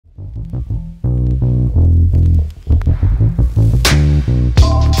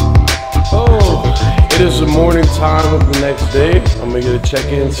is the morning time of the next day. I'm gonna get a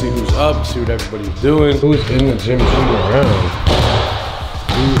check-in, see who's up, see what everybody's doing. Who's in the gym shooting around?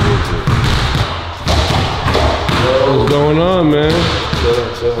 Who is it? What's going on, man?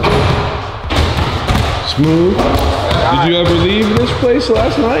 Smooth. Did you ever leave this place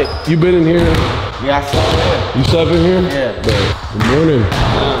last night? You been in here? Yeah, I slept in here. You slept in here? Yeah. Good morning.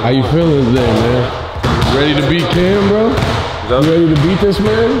 How you feeling today, man? Ready to beat Cam, bro? You ready to beat this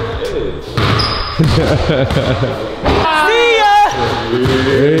man? See ya!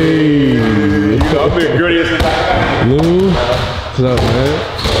 Hey. I've been gritty as Lou. What's up, man?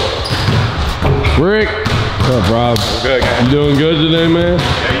 Rick. What's up, Rob? Good, guys. You doing good today, man?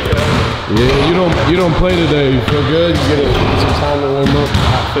 Yeah, you don't play today. You feel good? You get some time to warm up?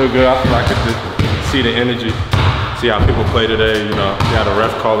 I feel good. I feel like I could see the energy, see how people play today. You know, you had a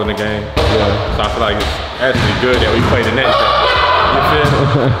ref calling the game. Yeah. So I feel like it's actually good that we play the next day. You feel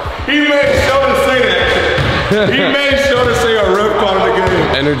me? He made sure to say that. He made sure to say a ref calling the game.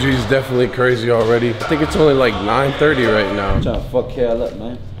 Energy is definitely crazy already. I think it's only like 9:30 right now. I'm trying to fuck Cal up,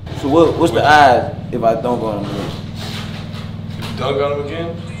 man. So what's the odds if I don't go on him again? Dunk on him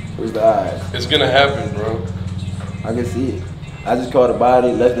again? What's the odds? It's gonna happen, bro. I can see it. I just caught a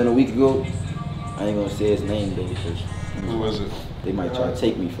body less than a week ago. I ain't gonna say his name though because Who is it? they might try to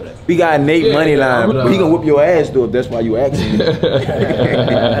take me for that. We got Nate Moneyline, but he gonna whip your ass though if that's why you asking me.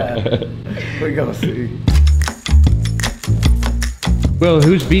 We gonna see. Well,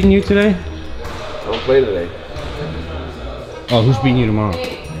 who's beating you today? Don't play today. Oh, who's beating you tomorrow?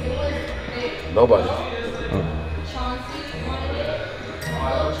 Nobody.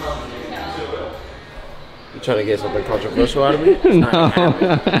 You trying to get something controversial out of me?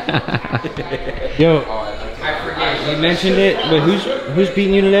 Yo, I forget. You mentioned it, but who's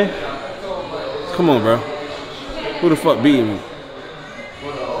beating you today? Come on, bro. Who the fuck beating me?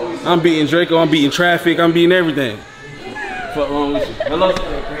 I'm beating Draco, I'm beating Traffic, I'm beating everything. Fuck wrong with you? Hello?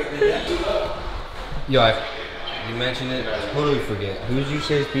 Yo, you mentioned it. I totally forget. Who did you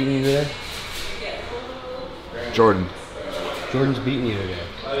say is beating you today? Jordan. Jordan's beating you today.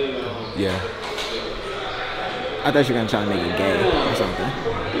 Yeah. I thought you were gonna try to make it gay or something.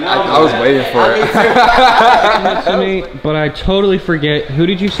 I was waiting for it. To me, but I totally forget. Who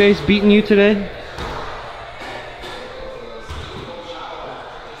did you say is beating you today?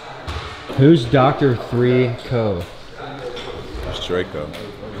 Who's Dr. 3 Co? It's Draco.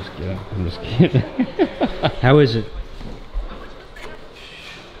 Yeah, I'm just kidding. How is it?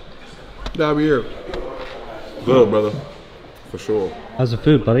 That'll be here. Good, brother. For sure. How's the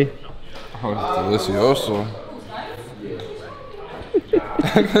food, buddy? Oh, it's delicioso.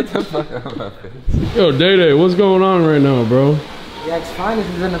 Get the fuck out of my face. Yo, Day-Day, what's going on right now, bro? The X-Finest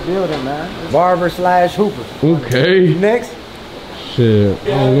is in the building, man. Barber / Hooper. Okay. Next. Shit, I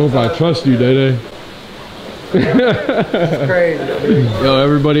don't know if I trust you, Day-Day. It's crazy. Yo,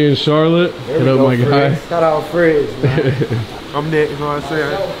 everybody in Charlotte, hit up my guy. Shout out Frizz, man. I'm next, you know what I'm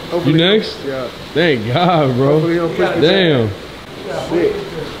saying? You next? Yeah. Thank God, bro. Hopefully you don't push me Damn.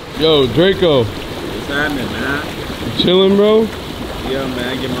 Yo, Draco, What's happening, man? you chilling, bro? Yeah,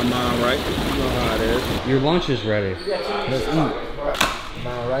 man, get my mind right. You know how it is. Your lunch is ready. Let's eat.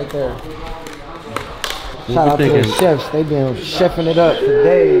 Nah, right there. you Shout out to the thinking? chefs. They been chefing it up for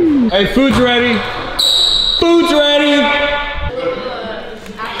days. Hey, food's ready. Food's ready.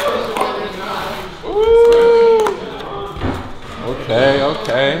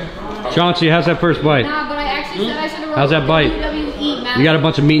 Okay. Chauncey, how's that first bite? Nah, but I actually said I should have. How's that bite? WWE, man. You got a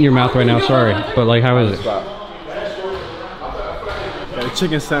bunch of meat in your mouth right now, sorry. But like, how is it? Got a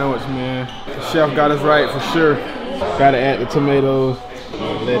chicken sandwich, man. The chef got us right for sure. Gotta add the tomatoes,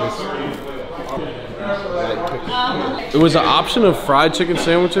 lettuce. It was an option of fried chicken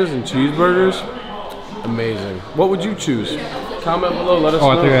sandwiches and cheeseburgers. Amazing. What would you choose? Comment below, let us know.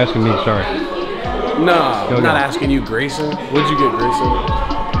 Oh, I thought you were asking me, sorry. Nah, I'm not asking you, Grayson. What'd you get, Grayson?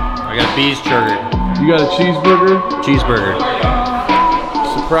 I got beef burger. You got a cheeseburger? Cheeseburger.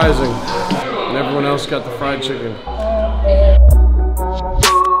 Surprising. And everyone else got the fried chicken.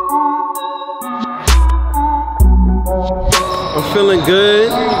 I'm feeling good.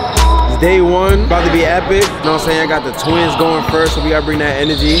 It's day one, about to be epic. You know what I'm saying? I got the twins going first, so we gotta bring that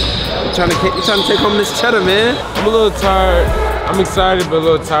energy. I'm trying to take home this cheddar, man. I'm a little tired. I'm excited, but a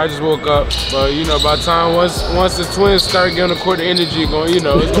little tired. Just woke up. But you know, by the time once the twins start getting a quarter energy going, you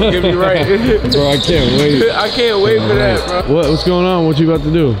know, it's gonna get me right. Bro, I can't wait. I can't wait for that, bro. What's going on? What you about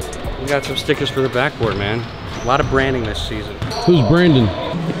to do? We got some stickers for the backboard, man. A lot of branding this season. Who's Brandon?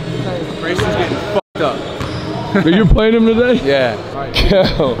 Grayson's getting fucked up. You're playing him today? Yeah.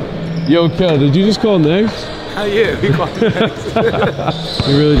 Kel. Yo, Kel, did you just call next? Yeah, we caught the necks.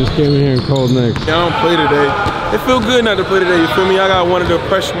 You really just came in here and cold necks. Yeah, I don't play today. It feel good not to play today, you feel me? I got one of the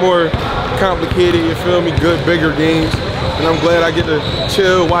fresh, more complicated, you feel me, good, bigger games. And I'm glad I get to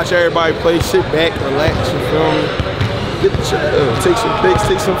chill, watch everybody play, sit back, relax, you feel me? Get to chill, take some pics,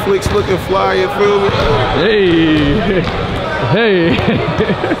 take some flicks, looking fly, you feel me? Hey, hey.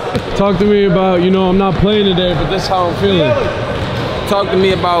 Talk to me about, you know, I'm not playing today, but this is how I'm feeling. Talk to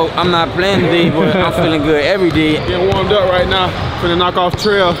me about I'm not playing today, but I'm feeling good every day. Getting warmed up right now for the knockoff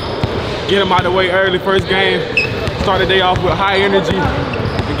trail. Get them out of the way early, first game. Start the day off with high energy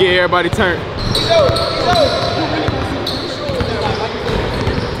and get everybody turned.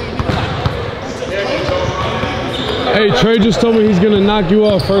 Hey, Trey just told me he's gonna knock you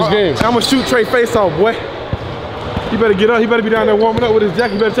off first game. I'm gonna shoot Trey face off, boy. He better get up, he better be down there warming up with his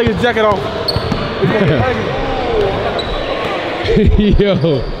jacket. He better take his jacket off. Yo,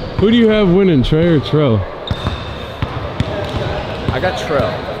 who do you have winning, Trey or Trell? I got Trell.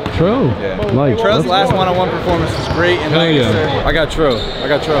 Trell? Yeah. Like, Trell's last one-on-one performance was great, and hell yeah. I got Trell. I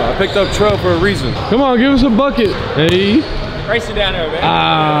got Trell. I picked up Trell for a reason. Come on, give us a bucket. Hey. Grayson down there, man.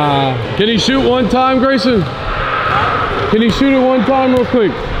 Ah. Can he shoot one time, Grayson? Can he shoot it one time real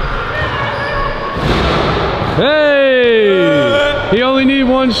quick? Hey! He only need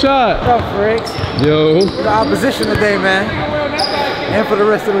one shot. What's up, Riggs? Yo. The opposition today, man. And for the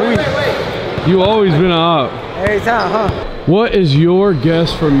rest of the week. You always been a op. Every time, huh? What is your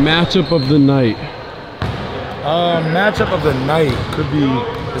guess for matchup of the night? Matchup of the night could be,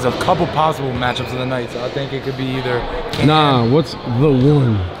 there's a couple possible matchups of the night, so I think it could be either Nah, what's the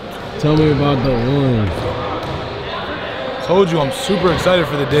one? Tell me about the one. Told you I'm super excited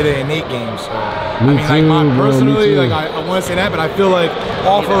for the Day and Nate game. So Me too, bro, personally, me too. like I want to say that, but I feel like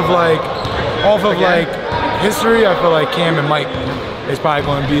off of history, I feel like Cam and Mike is probably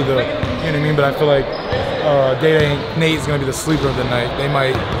going to be the, you know what I mean. But I feel like Day and Nate is going to be the sleeper of the night. They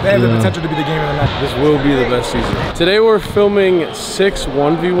have the potential to be the game of the night. This will be the best season. Today we're filming 6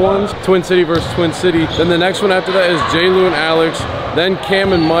 1v1s, Twin City versus Twin City. Then the next one after that is J-Lou and Alex, then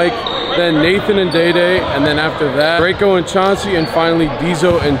Cam and Mike, then Nathan and Day Day, and then after that, Draco and Chauncey, and finally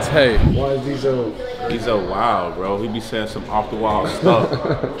Diesel and Tay. Why is Diesel? Diesel wild, bro. He be saying some off the wall stuff.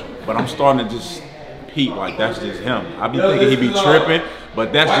 But I'm starting to just peep like that's just him. I be thinking he be tripping,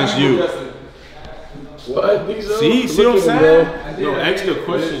 but that's just you. What? Diesel? See what I'm saying? Yo, ask the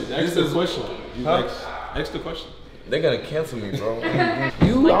question. Ask the question. Ask the question. They're gonna cancel me, bro. I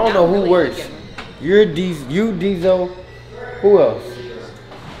don't know who worse. You Diesel. Who else?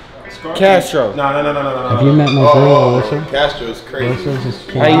 Castro. No. Have you met my girl, Alyssa? Castro is crazy.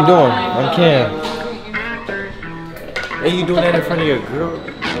 How you doing? I'm Cam. Hey, you doing that in front of your girl?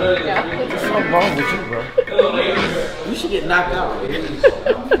 What's wrong with you, bro? You should get knocked out.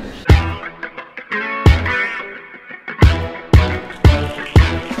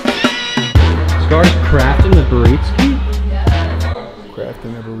 Scar's crafting the Baritski?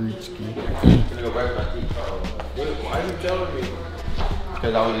 Crafting a Baritski. Why are you telling me?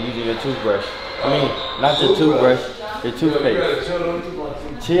 Because I was using your toothbrush. I mean, not your toothbrush, your toothpaste.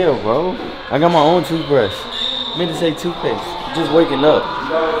 Chill, bro. I got my own toothbrush. I meant to say toothpaste. Just waking up.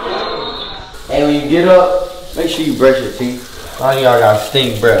 And when you get up, make sure you brush your teeth. A lot of y'all got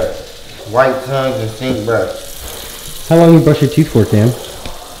stink breath. White tongues and stink breath. How long you brush your teeth for, Cam?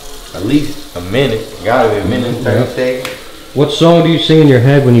 At least a minute. Gotta be a minute and 30 seconds. What song do you sing in your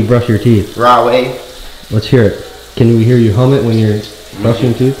head when you brush your teeth? Broadway. Let's hear it. Can we hear you hum it when you're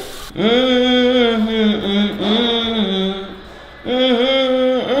brushing your teeth?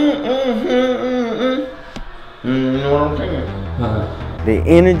 You know what I'm saying? The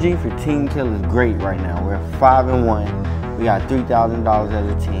energy for Team Kill is great right now. We're 5-1. We got $3,000 as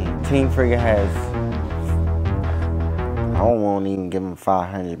a team. Team Frigga has, I don't want to even give them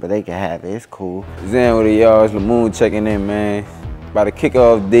 500, but they can have it. It's cool. Zan with y'all, it's Lamoon checking in, man. About to kick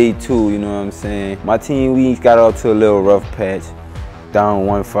off day 2, you know what I'm saying? My team, we got off to a little rough patch. Down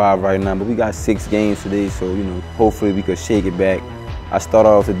 1-5 right now, but we got 6 games today, so, you know, hopefully we could shake it back. I start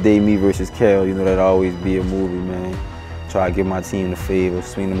off the day, me versus Kel, you know, that'll always be a movie, man. Try to give my team the favor,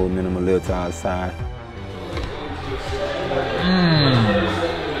 swing the momentum a little to our side.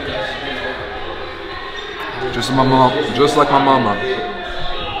 Just like my mama.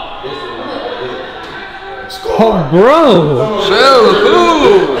 Oh, bro!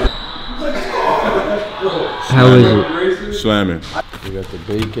 How is it? Slamming. We got the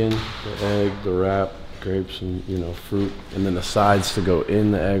bacon, the egg, the wrap, grapes, and, you know, fruit, and then the sides to go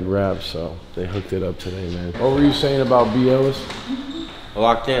in the egg wrap. So they hooked it up today, man. What were you saying about B. Ellis?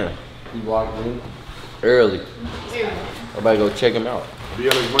 Locked in. You locked in? Early. Everybody go check him out. B.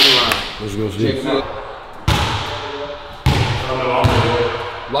 Ellis money line. Let's go see.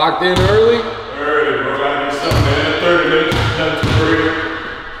 Locked in early? Early, bro. Gotta get something, man. 30 minutes, nothing too crazy.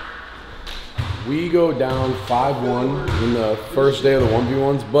 We go down 5-1 in the first day of the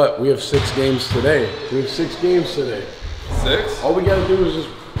 1v1s, but we have 6 games today. We have 6 games today. 6? All we gotta do is just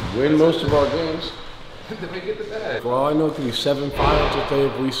win most of our games. Then we get the bag. For all I know, it could be 7-5 today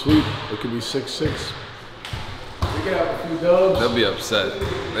if we sweep. It could be 6-6. We could have a few dubs. They'll be upset.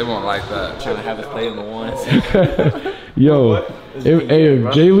 They won't like that. Trying to have us play in the ones. Yo,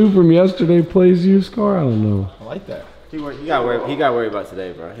 if J-Lou from yesterday plays you, Scar, I don't know. I like that. He got worried about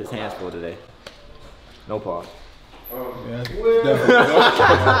today, bro. His hands full today. No pause.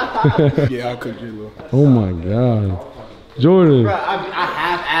 Yeah, I could J-Lou. Oh my God. Jordan. Bro, I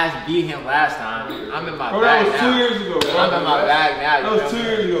half-ass beat him last time. I'm in my Bro, bag that was 2 now. years ago, bro. I'm in my bag now. That was 2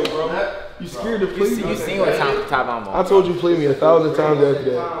 years ago, bro. You scared to play me? You seen what top I'm on. I told you play me 1,000 times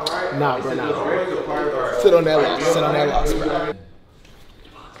after that. Nah, bro, nah. Sit on that loss. Sit on that loss, bro.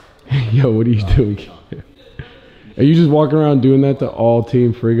 Yo, what are you doing? Are you just walking around doing that to all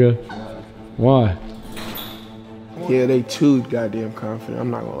Team Frigga? Why? Yeah, they too goddamn confident. I'm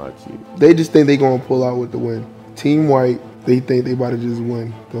not gonna lie to you. They just think they gonna pull out with the win. Team White, they think they about to just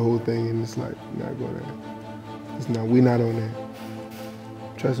win the whole thing, and it's like not going to. It's not. We not on that.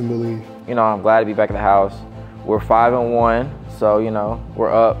 Trust and believe. You know, I'm glad to be back in the house. We're 5-1, so you know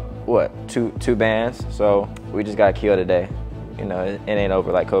we're up what two bands. So we just got killed today. You know, it ain't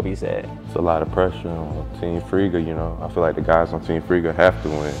over like Kobe said. It's a lot of pressure on Team Frigga. You know, I feel like the guys on Team Frigga have to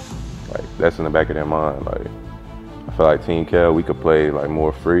win. Like that's in the back of their mind. Like I feel like Team Kel, we could play like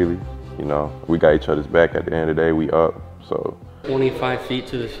more freely. You know, we got each other's back at the end of the day. We up, so. 25 feet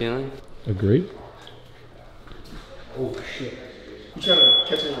to the ceiling. Agreed. Oh shit! You trying to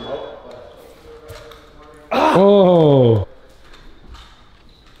catch him out? Oh.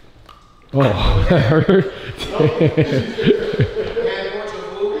 Oh, that hurt.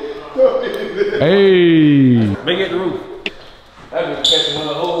 Hey. Make it the roof.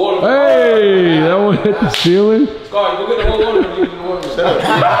 Hey, that one hit the ceiling. Scar, you go get the whole watermelon. You get the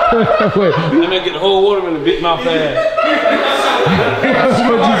watermelon. Wait. Let me get the whole watermelon in a big mouth ass. That's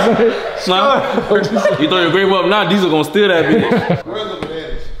what you say. Son, you throw your grape up now, these are gonna steal that bitch. Where's the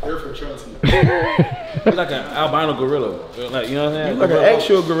bananas? They're for Chelsea. You're like an albino gorilla. Like, you know what I'm saying? You like an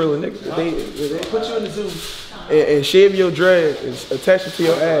actual gorilla, nigga. They put you in the zoo and shave your dread and attach it to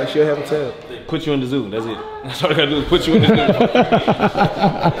your ass. You'll have a tail. Put you in the zoo. That's it. That's all I gotta do is put you in the zoo.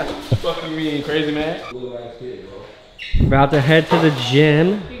 Fucking you mean, crazy man? About to head to the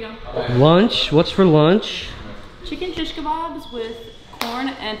gym. Here you go. Lunch. What's for lunch? Chicken shish kebabs with corn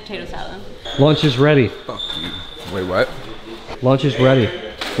and potato salad. Lunch is ready. Fuck you. Wait, what? Lunch is ready.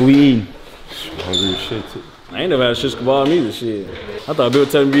 What we eating? Hungry as shit too. I ain't never had a shish kebab either, shit. I thought people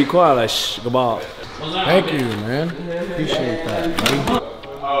telling me to be quiet like shh kebab. Thank you, man. Appreciate that, buddy.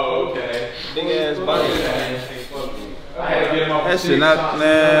 Oh, okay. Big ass body. That shit not,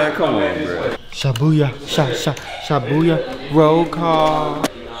 man, come on, bro. Shabuya, shabuya, roll call.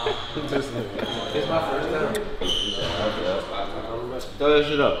 Throw that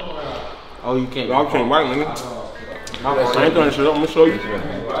shit up. Oh, you can't. I can't wait, nigga. I ain't throwing shit up. I'm gonna show you.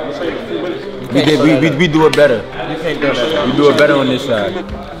 We do it better. You can't do that. We do it better on this side.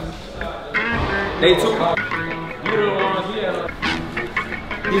 They took.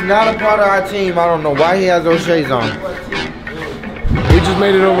 He's not a part of our team. I don't know why he has those shades on. We just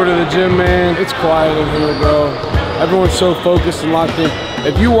made it over to the gym, man. It's quiet in here, bro. Everyone's so focused and locked in.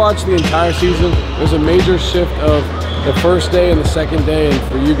 If you watch the entire season, there's a major shift of the first day and the second day, and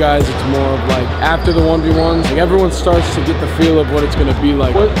for you guys, it's more of like after the 1v1s, like everyone starts to get the feel of what it's gonna be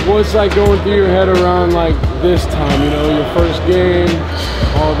like. What's like going through your head around like this time, you know, your first game,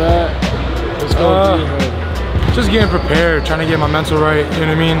 all that? What's going through your head? Just getting prepared, trying to get my mental right, you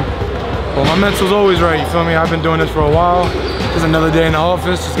know what I mean? Well, my mental's always right, you feel me? I've been doing this for a while. Just another day in the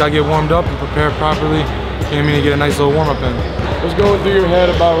office, just gotta get warmed up and prepared properly, you know what I mean, to get a nice little warm-up in. What's going through your head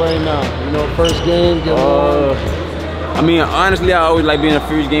about right now? You know, first game, get warm. I mean, honestly, I always like being the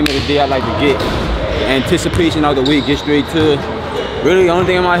first game of the day. I like to get anticipation out of the week, get straight to it. Really, the only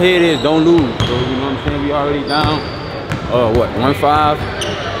thing in my head is don't lose. So, you know what I'm saying? We already down. What, 1-5?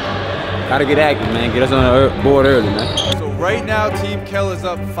 Gotta get active, man. Get us on the board early, man. So right now, Team Kel is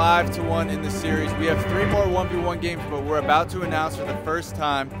up 5-1 in the series. We have 3 more 1v1 games, but we're about to announce for the first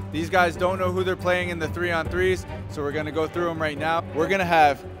time. These guys don't know who they're playing in the 3-on-3s, so we're gonna go through them right now. We're gonna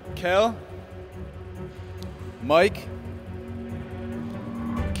have Kel, Mike,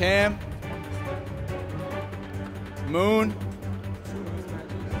 Cam, Moon,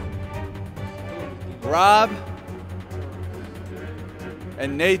 Rob,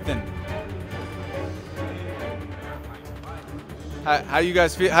 and Nathan. How you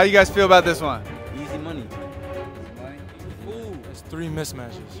guys feel? How you guys feel about this one? Easy money. It's 3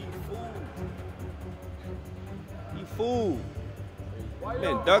 mismatches. You fool.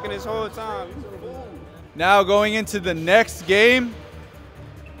 Been ducking this whole time. Now going into the next game,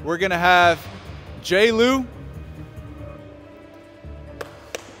 we're gonna have J. Lou,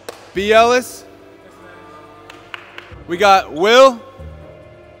 B. Ellis. We got Will.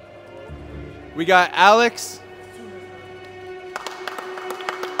 We got Alex.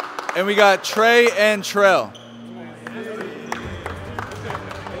 And we got Trey and Trell.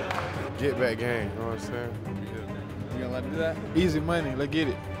 Get back game, you know what I'm saying? You gonna let me do that? Easy money, let's get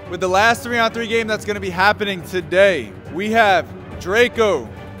it. With the last 3-on-3 game that's gonna be happening today, we have Draco,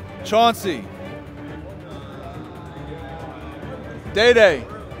 Chauncey, Day Day,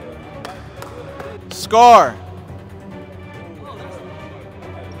 Scar,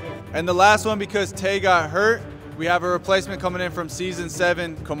 and the last one, because Tay got hurt, we have a replacement coming in from Season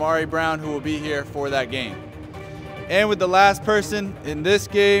 7, Kamari Brown, who will be here for that game. And with the last person in this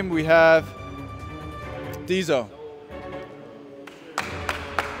game, we have Diesel.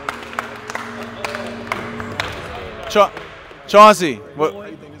 Chauncey, what?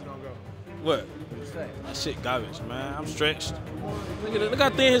 What? That shit garbage, man. I'm stretched. Look how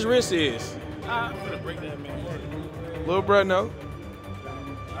thin his wrist is. I'm gonna break that man. Little bro, no.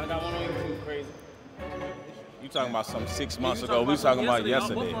 I got one on you too, crazy. You talking about some 6 months ago? We talking about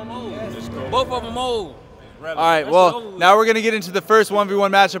yesterday. Both of them old. All right, well, now we're gonna get into the first 1v1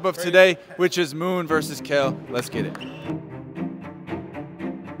 matchup of today, which is Moon versus Kel. Let's get it.